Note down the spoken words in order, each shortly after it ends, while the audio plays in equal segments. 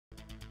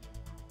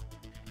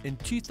In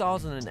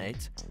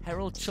 2008,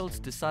 Harald Schulz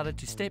decided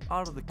to step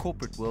out of the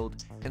corporate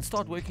world and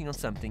start working on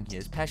something he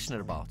is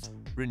passionate about: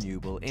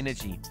 renewable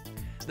energy.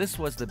 This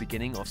was the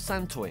beginning of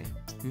SunToy,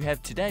 who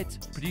have to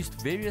date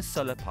produced various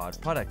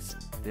solar-powered products,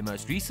 their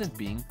most recent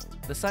being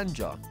the Sun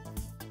Jar.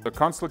 The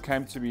council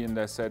came to me and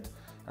they said,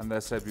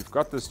 we've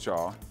got this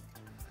jar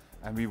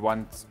and we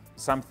want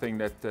something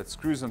that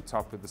screws on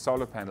top with the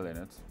solar panel in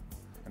it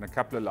and a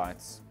couple of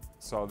lights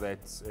so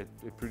that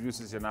it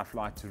produces enough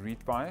light to read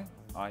by,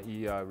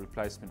 i.e. a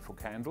replacement for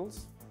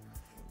candles,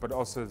 but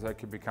also that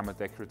can become a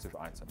decorative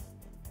item.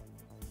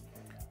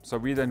 So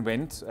we then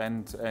went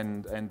and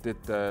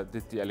did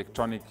the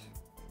electronic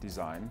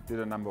design, did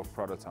a number of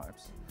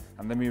prototypes,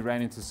 and then we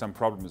ran into some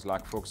problems,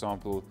 like for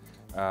example,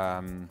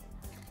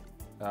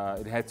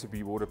 it had to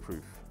be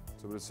waterproof.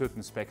 So there were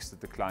certain specs that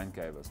the client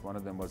gave us. One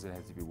of them was it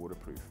had to be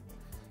waterproof.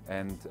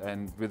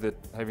 And with it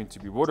having to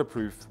be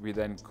waterproof, we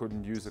then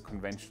couldn't use a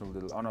conventional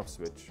little on-off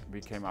switch.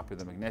 We came up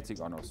with a magnetic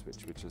on-off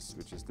switch, which is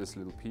this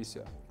little piece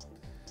here.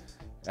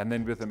 And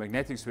then with the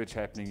magnetic switch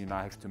happening, you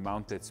now have to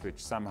mount that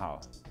switch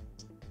somehow.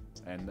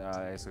 And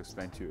as I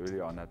explained to you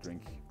earlier on, I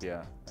drink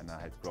beer and I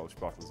had Grolsch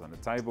bottles on the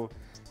table,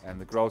 and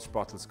the Grolsch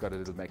bottles got a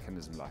little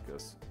mechanism like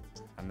this.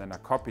 And then I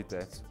copied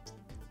that,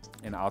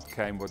 and out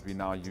came what we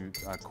now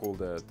call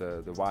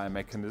the wire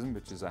mechanism,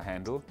 which is a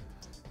handle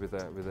with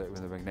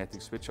a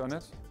magnetic switch on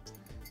it.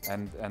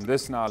 And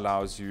this now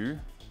allows you,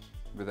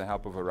 with the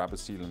help of a rubber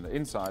seal on the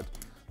inside,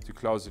 to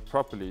close it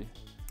properly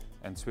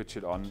and switch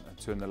it on and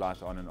turn the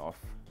light on and off,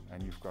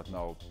 and you've got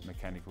no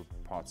mechanical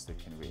parts that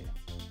can wear.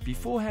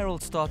 Before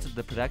Harald started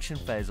the production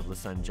phase of the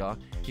Sun Jar,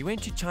 he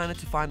went to China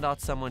to find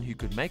out someone who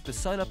could make the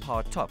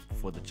solar-powered top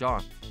for the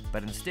jar.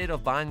 But instead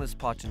of buying this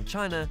part in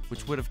China,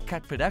 which would have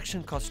cut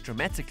production costs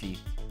dramatically,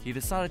 he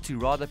decided to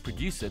rather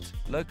produce it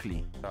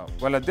locally.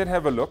 Well, I did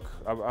have a look.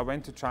 I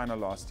went to China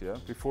last year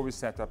before we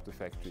set up the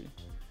factory,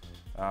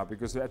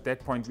 because at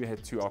that point we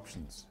had two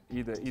options: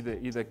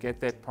 either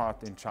get that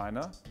part in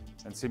China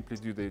and simply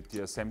do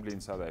the assembly in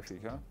South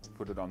Africa,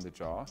 put it on the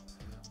jar,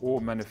 or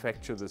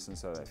manufacture this in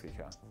South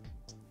Africa.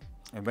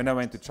 And when I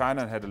went to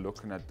China and had a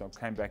look, and I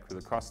came back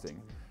with the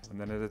costing, and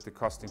then I did the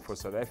costing for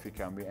South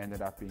Africa, and we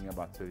ended up being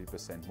about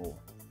 30% more.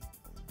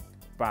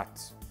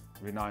 But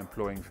we're now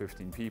employing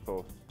 15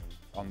 people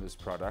on this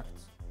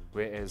product,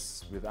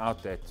 whereas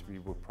without that we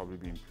would probably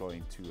be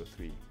employing 2 or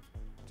 3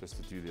 just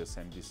to do the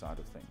assembly side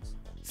of things.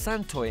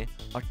 SunToy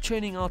are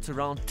churning out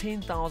around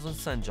 10,000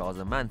 Sun Jars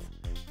a month.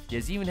 He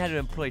has even had to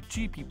employ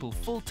 2 people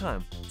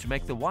full-time to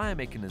make the wire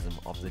mechanism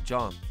of the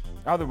jar.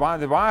 Oh, the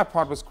wire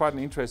part was quite an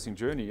interesting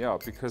journey, yeah,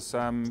 because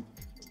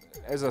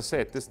as I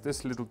said,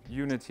 this little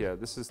unit here,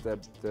 this is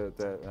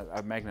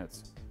a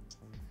magnet,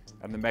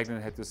 and the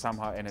magnet had to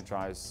somehow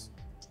energize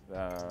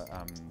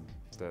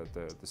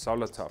the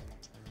solar top.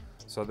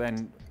 So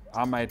then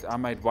I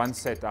made one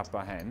set up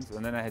by hand,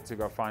 and then I had to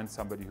go find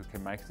somebody who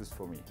can make this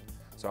for me.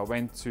 So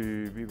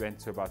we went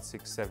to about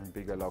 6-7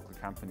 bigger local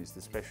companies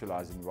that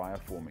specialize in wire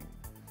forming,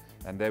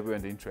 and they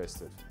weren't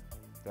interested.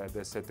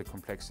 They said the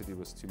complexity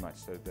was too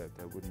much,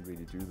 they wouldn't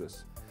really do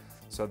this.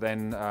 So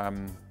then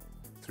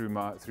through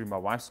my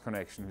wife's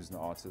connection, who's an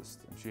artist,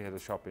 and she had a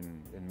shop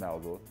in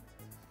Melville,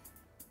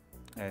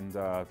 and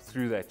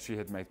through that she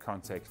had made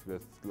contact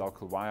with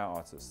local wire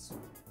artists.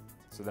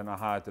 So then I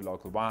hired the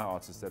local wire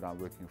artists that are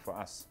working for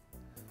us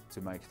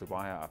to make the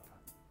wire up.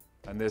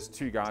 And there's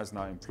 2 guys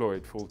now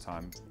employed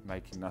full-time,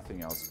 making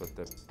nothing else but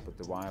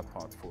the wire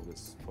part for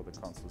the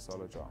console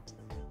solar jar.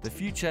 The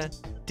future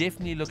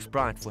definitely looks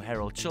bright for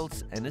Harald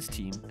Schulz and his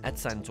team at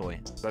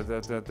SunToy. So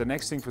the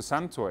next thing for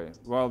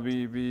SunToy, well,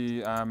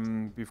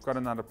 we've got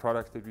another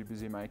product that we're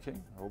busy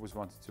making. I always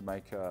wanted to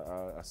make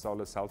a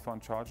solar cell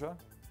phone charger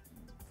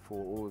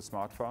for all the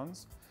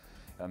smartphones,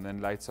 and then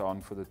later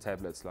on for the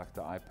tablets like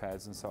the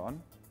iPads and so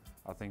on.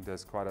 I think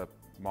there's quite a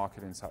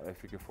market in South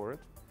Africa for it,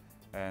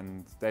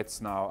 and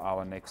that's now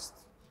our next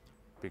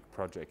big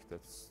project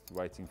that's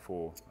waiting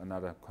for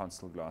another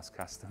console glass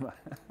customer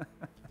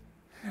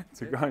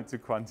to go into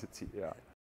quantity. Yeah.